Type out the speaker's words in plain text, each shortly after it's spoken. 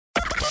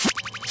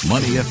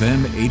Money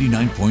FM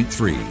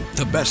 89.3,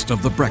 the best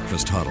of the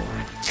Breakfast Huddle.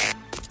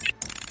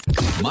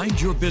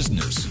 Mind your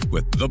business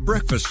with the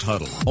Breakfast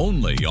Huddle,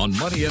 only on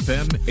Money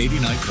FM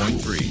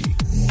 89.3.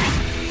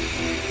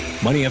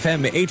 Money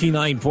FM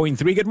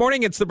 89.3. Good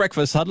morning, it's the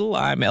Breakfast Huddle.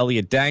 I'm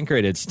Elliot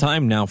Dankert. It's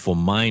time now for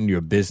Mind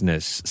Your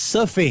Business.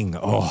 Surfing.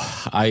 Oh,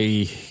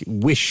 I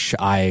wish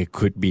I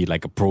could be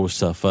like a pro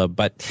surfer,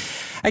 but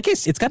I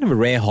guess it's kind of a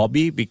rare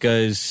hobby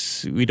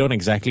because we don't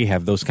exactly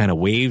have those kind of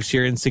waves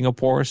here in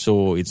Singapore,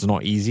 so it's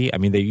not easy. I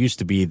mean, there used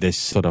to be this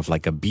sort of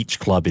like a beach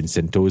club in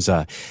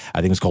Sentosa.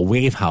 I think it's called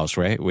Wave House,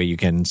 right? Where you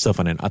can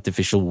surf on an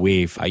artificial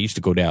wave. I used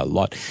to go there a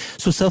lot.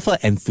 So surfer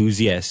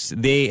enthusiasts,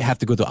 they have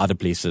to go to other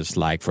places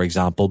like, for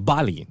example,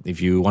 Bali,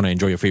 if you want to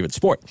enjoy your favorite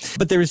sport.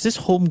 But there is this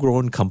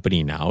homegrown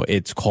company now.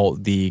 It's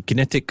called the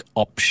Kinetic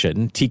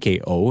Option,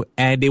 TKO,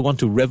 and they want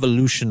to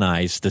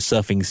revolutionize the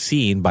surfing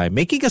scene by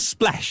making a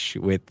splash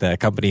with the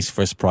company's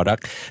first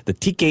product, the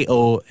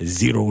TKO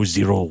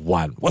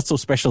 001. What's so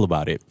special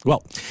about it?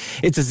 Well,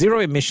 it's a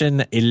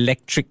zero-emission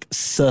electric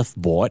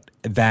surfboard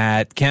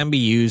that can be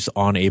used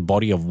on a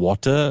body of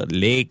water,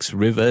 lakes,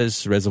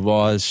 rivers,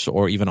 reservoirs,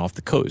 or even off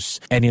the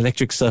coast. An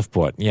electric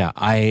surfboard. Yeah,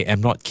 I am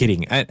not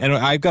kidding. And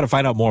I've got to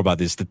find out more about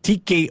this. The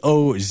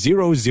TKO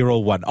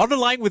 001. On the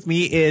line with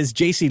me is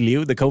JC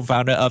Liu, the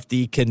co-founder of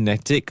the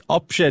Kinetic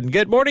Option.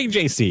 Good morning,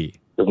 JC.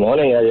 Good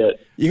morning,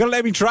 Elliot. You're going to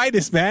let me try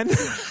this, man?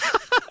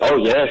 Oh,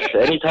 yes.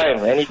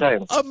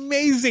 Anytime.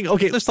 Amazing.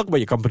 Okay, let's talk about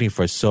your company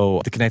first.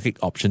 So, the Kinetic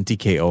Option,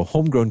 TKO,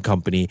 homegrown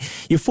company.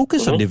 You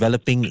focus on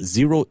developing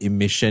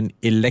zero-emission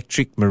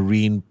electric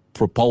marine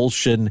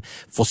propulsion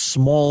for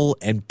small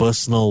and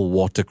personal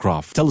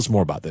watercraft. Tell us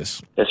more about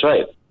this. That's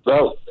right.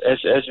 Well,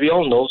 as we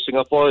all know,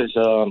 Singapore is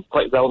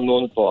quite well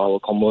known for our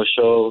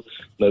commercial,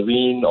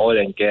 marine, oil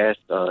and gas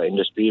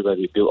industry, where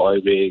we build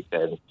oil rigs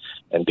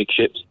and big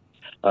ships.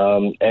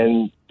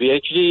 And we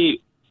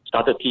actually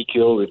started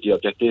TKO with the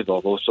objective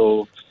of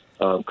also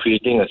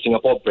creating a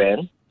Singapore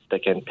brand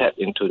that can tap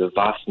into the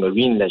vast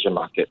marine leisure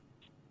market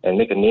and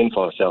make a name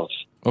for ourselves.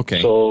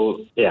 Okay.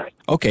 So, yeah.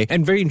 Okay.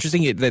 And very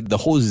interesting that the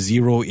whole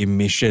zero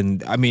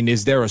emission, I mean,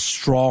 is there a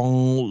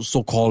strong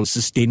so-called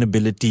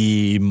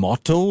sustainability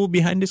motto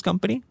behind this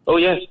company? Oh,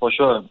 yes, for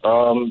sure.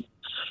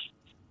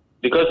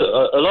 Because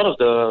a lot of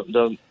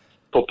the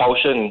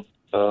propulsion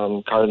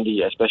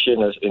currently, especially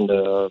in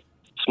the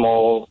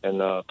small and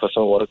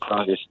personal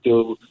watercraft, is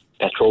still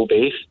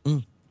petrol-based,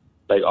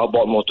 like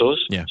outboard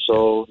motors. Yeah.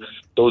 So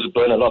those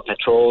burn a lot of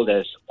petrol.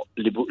 There's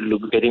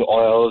lubricating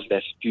oils,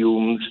 there's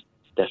fumes,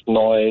 there's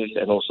noise,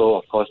 and also,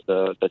 of course,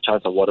 the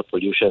chance of water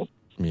pollution.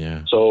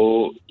 Yeah.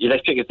 So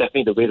electric is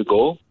definitely the way to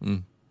go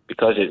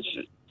because it's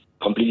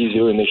completely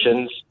zero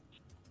emissions,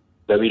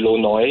 very low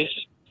noise,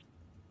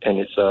 and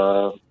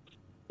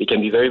it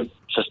can be very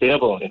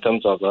sustainable in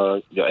terms of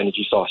your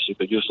energy source. You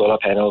could use solar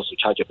panels to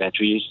charge your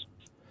batteries,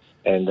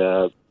 and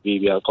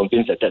we are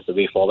convinced that that's the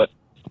way forward.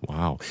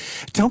 Wow.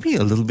 Tell me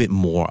a little bit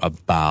more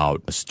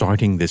about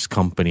starting this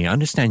company. I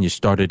understand you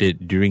started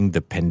it during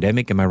the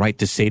pandemic. Am I right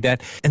to say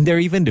that? And there are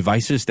even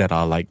devices that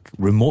are like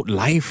remote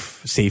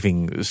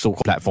life-saving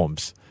so-called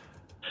platforms.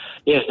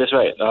 Yes, that's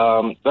right.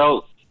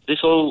 Well, this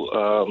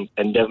whole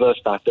endeavor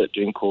started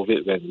during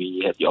COVID when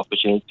we had the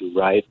opportunity to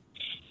ride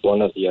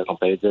one of the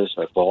competitors'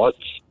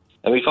 boards.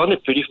 And we found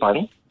it pretty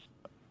fun.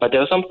 But there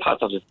were some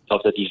parts of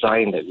the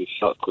design that we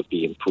felt could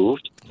be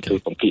improved to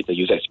complete the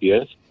user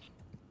experience.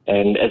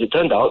 And as it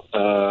turned out,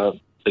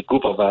 the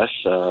group of us,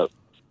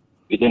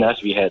 within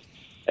us, we had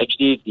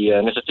actually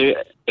the necessary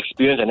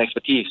experience and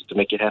expertise to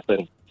make it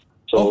happen.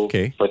 So,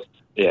 but,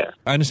 yeah.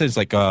 I understand it's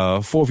like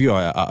four of you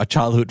are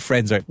childhood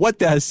friends, right? What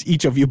does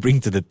each of you bring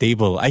to the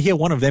table? I hear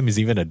one of them is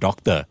even a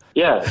doctor.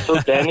 Yeah, so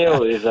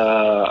Daniel is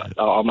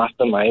our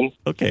mastermind.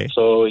 Okay.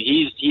 So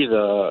he's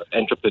an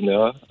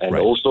entrepreneur and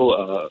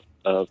also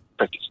a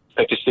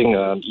practicing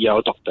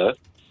ER doctor.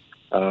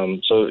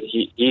 So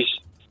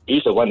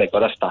he's the one that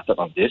got us started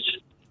on this.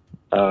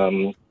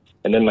 And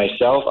then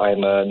myself,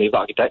 I'm a naval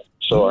architect,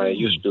 so I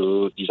used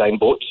to design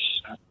boats.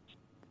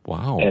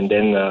 Wow. And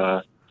then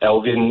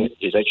Alvin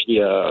is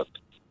actually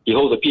he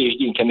holds a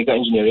PhD in chemical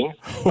engineering,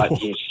 but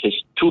his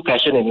true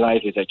passion in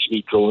life is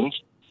actually drones.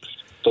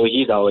 So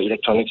he's our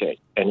electronics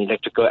and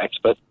electrical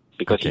expert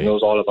because he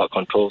knows all about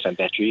controls and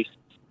batteries.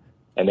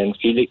 And then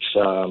Felix,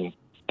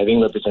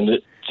 having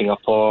represented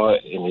Singapore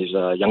in his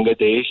younger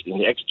days in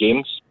the X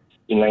Games,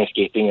 inline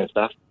skating and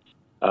stuff,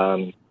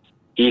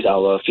 he's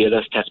our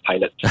fearless test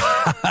pilot.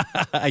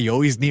 You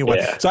always need one.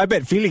 Yeah. So I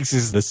bet Felix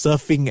is the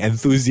surfing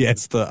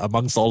enthusiast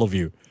amongst all of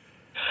you.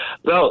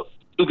 Well,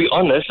 to be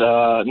honest,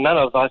 none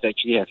of us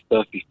actually have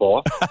surfed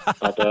before.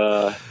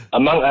 But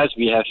among us,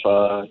 we have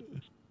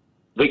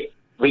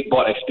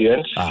wakeboard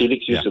experience.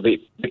 Felix used to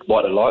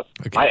wakeboard a lot.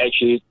 Okay. I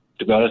actually,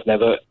 to be honest,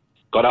 never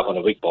got up on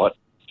a wakeboard.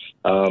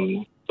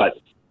 But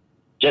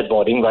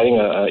jetboarding, riding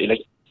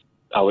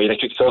our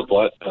electric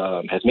surfboard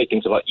has made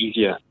things a lot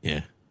easier.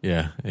 Yeah.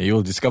 Yeah,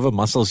 you'll discover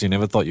muscles you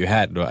never thought you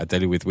had, I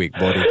tell you, with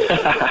wakeboarding.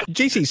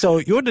 JC, so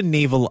you're the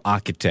naval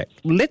architect.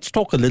 Let's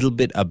talk a little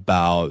bit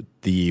about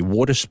the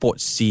water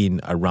sports scene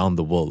around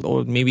the world,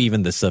 or maybe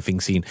even the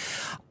surfing scene.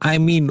 I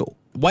mean,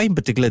 why in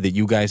particular did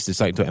you guys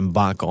decide to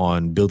embark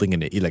on building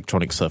an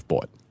electronic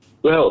surfboard?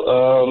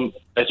 Well,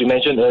 as you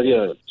mentioned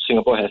earlier,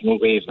 Singapore has no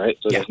waves, right?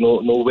 So there's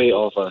no way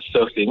of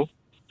surfing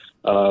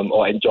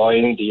or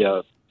enjoying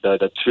the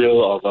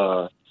thrill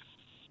of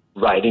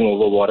riding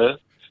over water.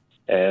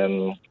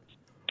 And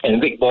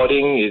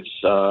wakeboarding is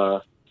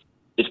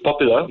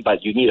popular,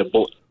 but you need a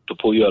boat to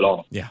pull you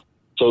along. Yeah.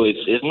 So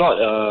it's not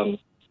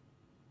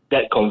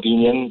that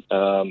convenient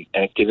an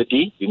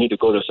activity. You need to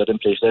go to certain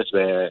places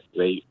where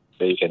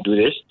you can do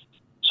this.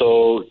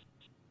 So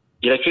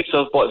electric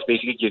surfboards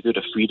basically give you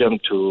the freedom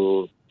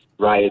to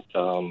ride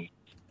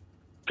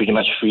pretty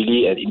much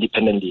freely and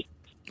independently.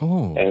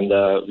 Oh. And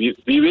we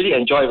really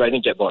enjoy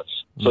riding jet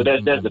boards. So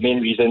that's the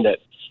main reason that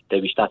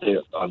we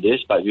started on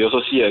this. But we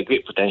also see a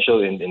great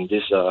potential in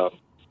this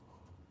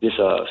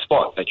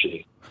sport,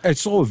 actually. I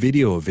saw a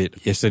video of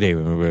it yesterday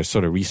when we were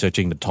sort of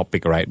researching the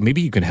topic, right? Maybe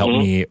you can help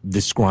me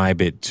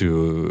describe it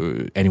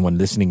to anyone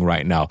listening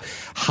right now.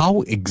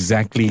 How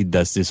exactly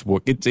does this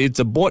work? It's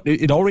a board.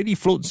 It already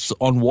floats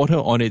on water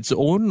on its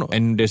own,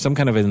 and there's some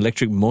kind of an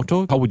electric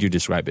motor. How would you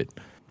describe it?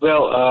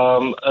 Well,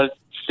 a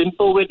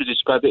simple way to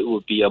describe it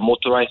would be a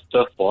motorized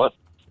surfboard,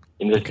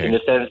 in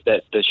the sense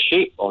that the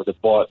shape of the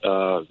board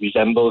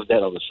resembles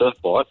that of a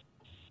surfboard.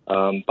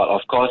 But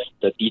of course,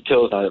 the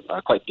details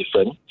are quite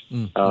different.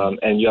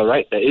 And you're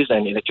right, there is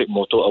an electric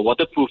motor, a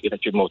waterproof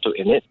electric motor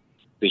in it,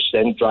 which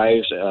then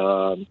drives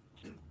an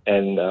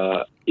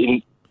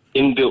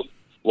inbuilt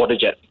water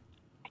jet.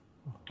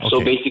 Okay.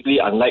 So basically,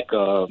 unlike,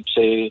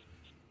 say,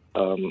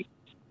 an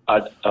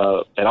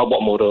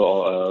outboard motor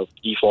or a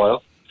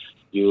e-foil,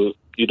 you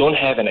don't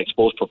have an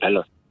exposed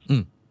propeller.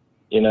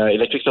 In an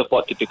electric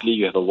surfboard, typically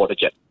you have a water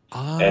jet.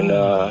 And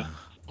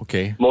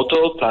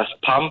motor plus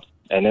pump,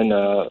 and then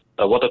a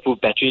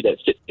waterproof battery that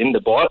sits in the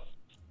board.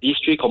 These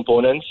three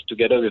components,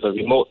 together with a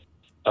remote,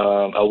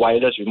 a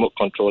wireless remote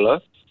controller,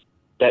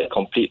 that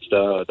completes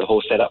the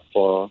whole setup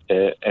for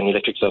an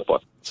electric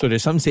surfboard. So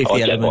there's some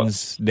safety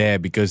elements there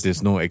because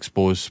there's no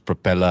exposed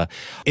propeller.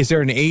 Is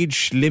there an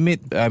age limit?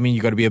 I mean,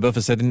 you got to be above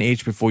a certain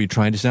age before you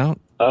try this out?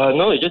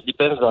 No, it just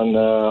depends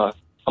on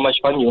how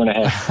much fun you want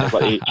to have at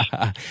what age.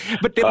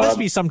 But there must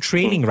be some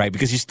training, right?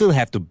 Because you still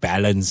have to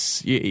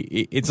balance.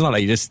 It's not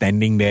like you're just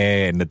standing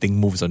there and the thing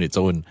moves on its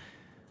own.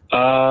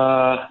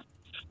 I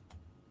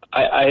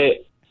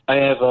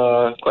have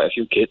quite a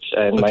few kids,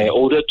 and my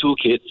older two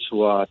kids,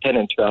 who are 10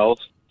 and 12,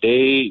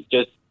 they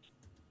just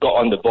got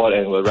on the board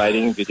and were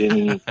riding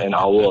within an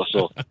hour or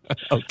so.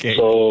 Okay.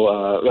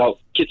 So,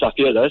 kids are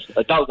fearless.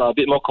 Adults are a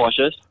bit more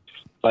cautious.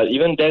 But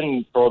even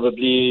then,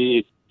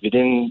 probably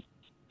within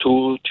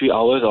 2-3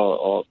 hours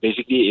or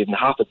basically in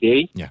half a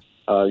day,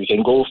 you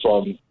can go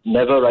from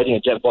never riding a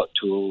jet board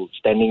to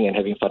standing and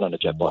having fun on the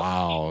jet board.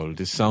 Wow,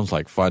 this sounds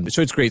like fun.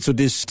 So it's great. So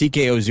this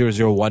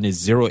TKO001 is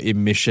zero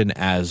emission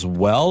as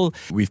well.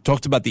 We've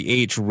talked about the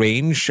age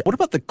range. What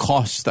about the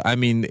cost? I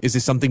mean, is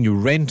this something you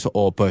rent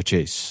or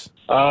purchase?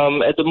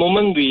 At the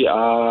moment, we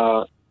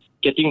are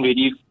getting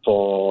ready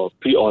for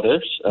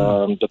pre-orders.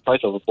 The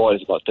price of a board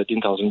is about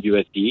 13,000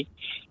 USD,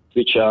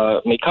 which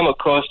may come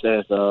across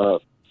as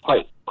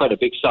quite a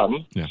big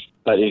sum. Yeah.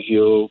 But if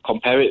you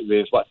compare it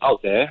with what's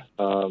out there,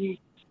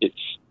 it's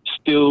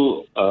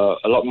still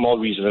a lot more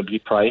reasonably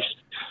priced.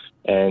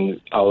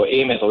 And our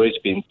aim has always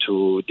been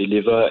to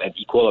deliver an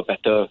equal or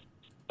better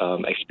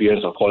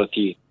experience or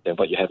quality than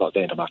what you have out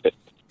there in the market.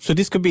 So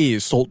this could be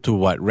sold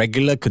to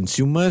regular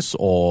consumers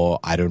or,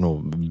 I don't know,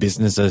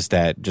 businesses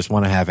that just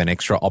want to have an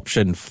extra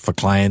option for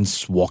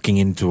clients walking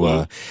into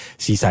a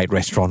seaside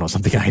restaurant or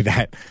something like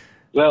that?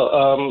 Well,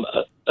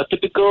 a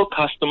typical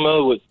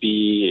customer would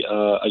be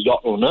a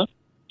yacht owner.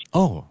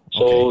 Oh, okay.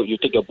 So you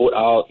take your boat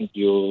out,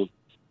 you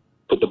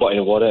put the board in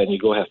the water, and you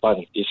go have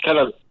fun. It's kind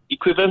of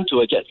equivalent to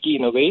a jet ski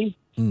in a way,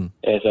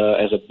 as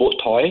a boat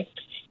toy.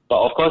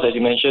 But of course, as you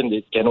mentioned,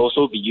 it can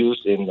also be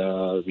used in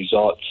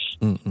resorts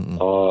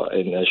or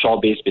in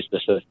shore-based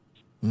businesses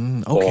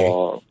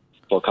for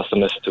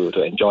customers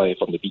to enjoy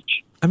from the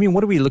beach. I mean,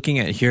 what are we looking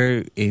at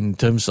here in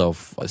terms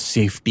of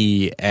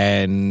safety,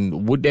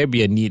 and would there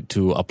be a need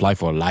to apply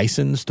for a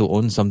license to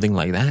own something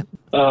like that?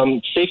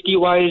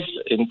 Safety-wise,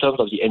 in terms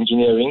of the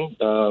engineering,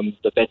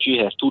 the battery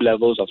has 2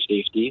 levels of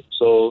safety.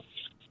 So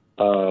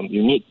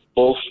you need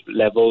both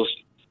levels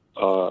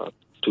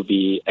to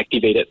be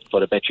activated for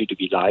the battery to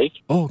be live.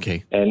 Oh,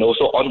 okay. And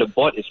also on the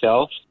board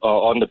itself,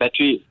 on the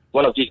battery,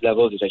 one of these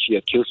levels is actually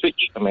a kill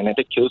switch, a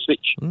magnetic kill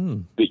switch,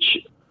 which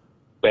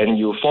when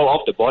you fall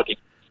off the board,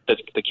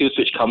 the kill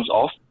switch comes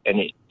off and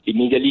it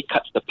immediately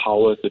cuts the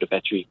power to the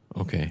battery.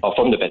 Okay. Or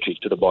from the battery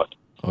to the board.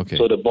 Okay.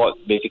 So the board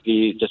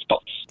basically just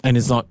stops. And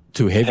it's not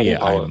too heavy,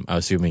 I'm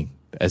assuming,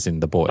 as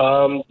in the board.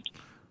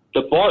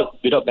 The board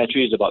without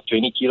battery is about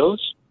 20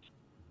 kilos.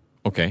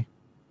 Okay.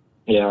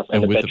 Yeah,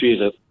 and the battery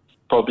is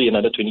probably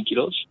another 20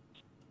 kilos.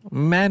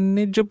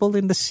 manageable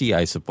in the sea,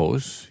 I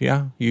suppose.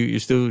 Yeah, you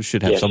still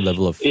should have Yes. some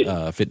level of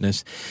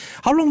fitness.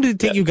 How long did it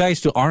take you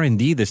guys to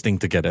R&D this thing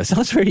together?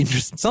 Sounds very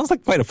interesting. Sounds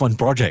like quite a fun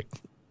project.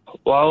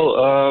 Well,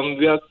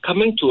 we are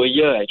coming to a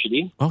year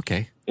actually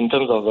Okay. in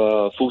terms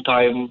of full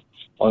time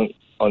on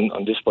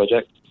this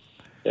project.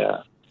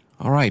 Yeah.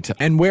 All right.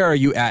 And where are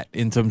you at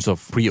in terms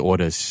of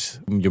pre-orders?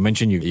 You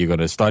mentioned you're going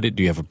to start it.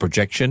 Do you have a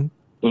projection?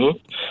 Mm-hmm.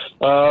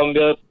 We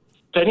are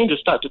planning to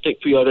start to take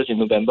pre-orders in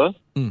November.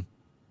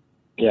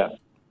 Yeah.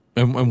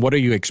 And what are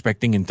you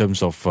expecting in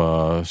terms of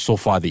so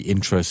far the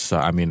interest?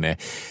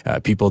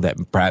 People that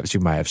perhaps you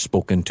might have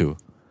spoken to.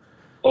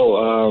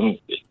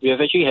 We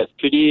have actually had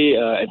pretty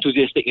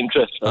enthusiastic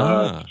interest.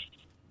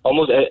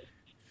 Almost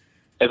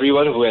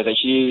everyone who has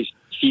actually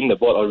seen the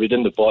board or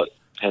ridden the board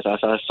has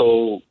asked us,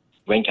 so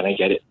when can I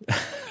get it?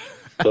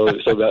 so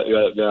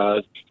we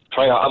are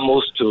trying our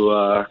utmost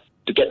to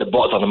get the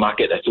boards on the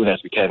market as soon as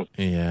we can.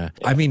 Yeah.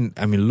 I mean,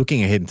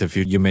 looking ahead into the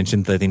future, you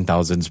mentioned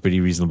 13,000 is pretty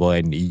reasonable,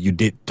 and you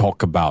did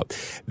talk about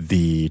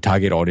the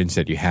target audience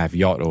that you have,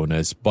 yacht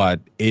owners, but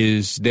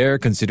is there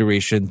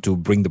consideration to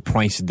bring the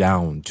price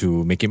down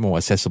to make it more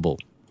accessible?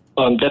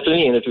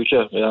 Definitely in the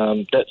future.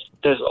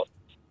 That's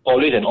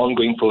always an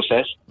ongoing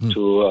process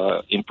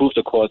to improve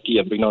the quality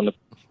and bring down the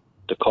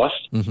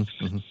cost.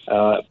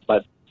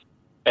 But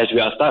as we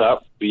are a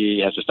startup, we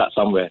have to start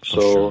somewhere.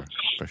 For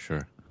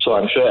sure. So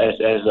I'm sure as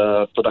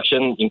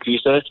production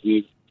increases,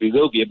 we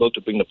will be able to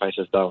bring the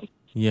prices down.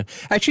 Yeah.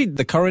 Actually,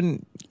 the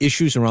current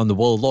issues around the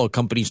world, a lot of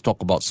companies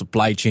talk about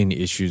supply chain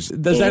issues.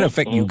 Does that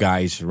affect you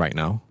guys right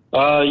now?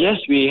 Yes,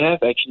 we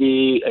have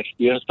actually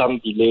experienced some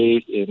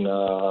delays in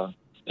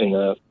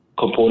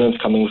components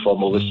coming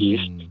from overseas,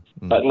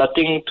 but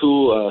nothing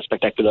too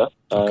spectacular.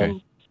 Okay.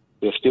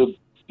 We've still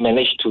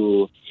managed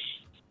to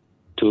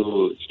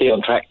stay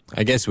on track.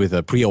 I guess with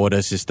a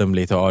pre-order system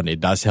later on, it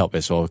does help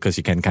as well because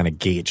you can kind of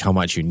gauge how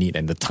much you need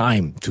and the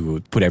time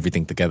to put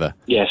everything together.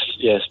 Yes,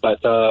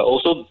 but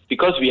also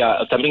because we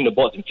are assembling the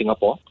boards in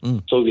Singapore,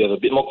 so we have a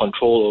bit more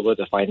control over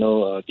the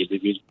final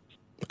delivery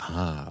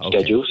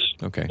schedules.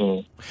 Okay.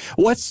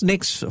 What's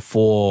next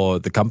for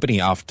the company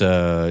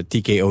after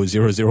TKO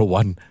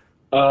 001?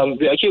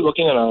 We're actually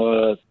working on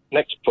our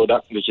next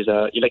product, which is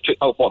an electric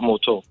outboard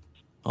motor.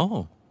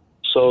 Oh.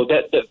 So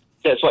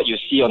that's what you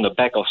see on the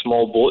back of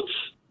small boats,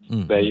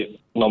 where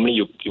normally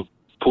you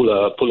pull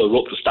a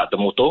rope to start the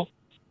motor.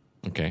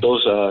 Okay.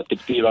 Those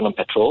typically run on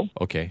petrol.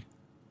 Okay.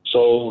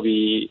 So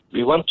we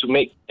want to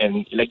make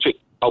an electric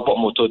outboard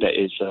motor that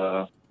is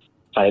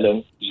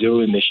silent,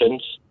 zero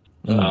emissions,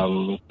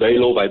 very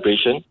low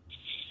vibration,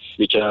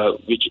 which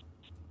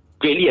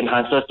greatly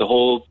enhances the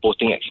whole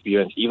boating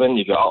experience, even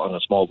if you're out on a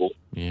small boat.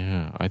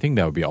 Yeah, I think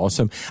that would be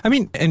awesome. I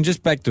mean, and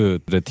just back to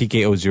the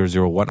TKO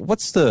 001,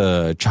 what's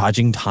the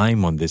charging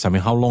time on this? I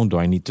mean, how long do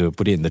I need to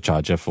put it in the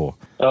charger for?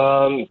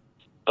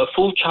 A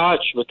full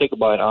charge will take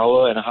about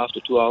 1.5 hours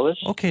to 2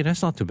 hours. Okay,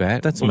 that's not too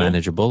bad. That's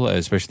manageable,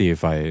 especially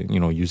if I,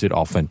 use it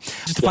often.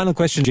 Just a final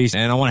question,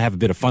 Jason, and I want to have a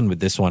bit of fun with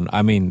this one.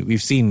 I mean,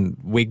 we've seen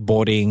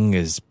wakeboarding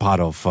as part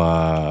of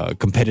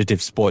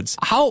competitive sports.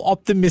 How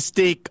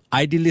optimistic,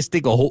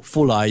 idealistic, or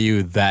hopeful are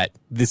you that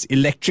this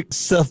electric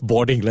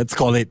surfboarding, let's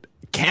call it,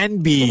 can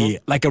be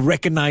like a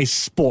recognized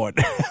sport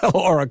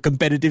or a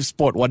competitive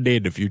sport one day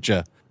in the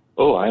future?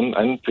 Oh,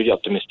 I'm pretty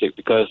optimistic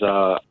because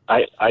I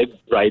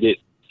ride it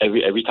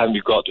every time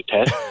we go out to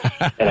test,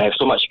 and I have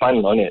so much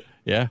fun on it.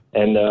 Yeah.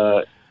 And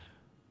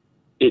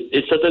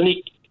it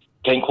certainly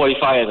can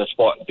qualify as a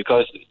sport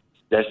because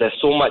there's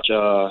so much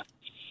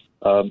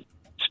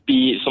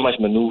speed, so much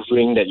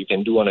maneuvering that you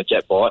can do on a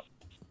jet board,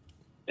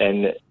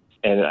 and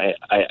I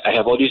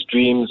have all these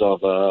dreams of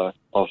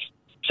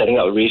setting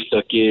up a race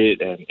circuit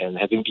and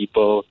having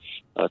people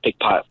take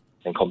part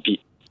and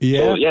compete. Yeah.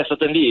 So yeah,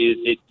 certainly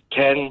it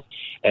can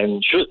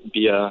and should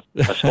be a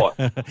sport.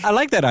 I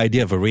like that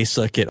idea of a race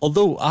circuit.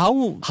 Although,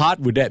 how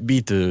hard would that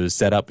be to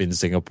set up in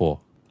Singapore?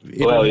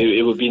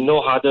 It would be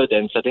no harder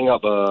than setting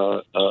up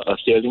a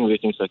sailing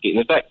racing circuit.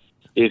 In fact,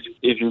 if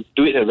you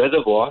do it in a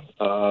reservoir,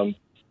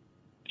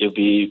 it'll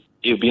be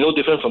no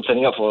different from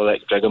setting up for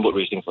like dragon boat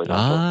racing, for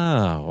example.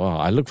 Well,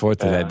 I look forward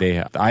to that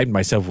day. I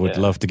myself would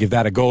love to give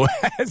that a go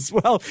as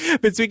well.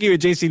 Been speaking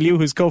with JC Liu,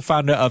 who's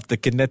co-founder of the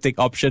Kinetic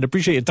Option.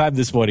 Appreciate your time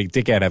this morning.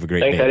 Take care and have a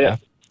great Thanks, day.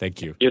 Elliot.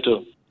 Thank you. You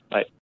too.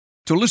 Bye.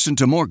 To listen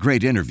to more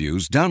great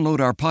interviews, download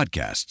our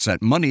podcasts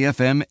at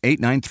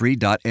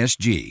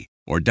moneyfm893.sg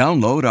or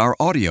download our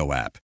audio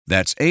app.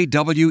 That's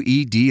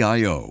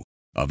AWEDIO.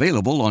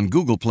 Available on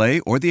Google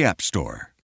Play or the App Store.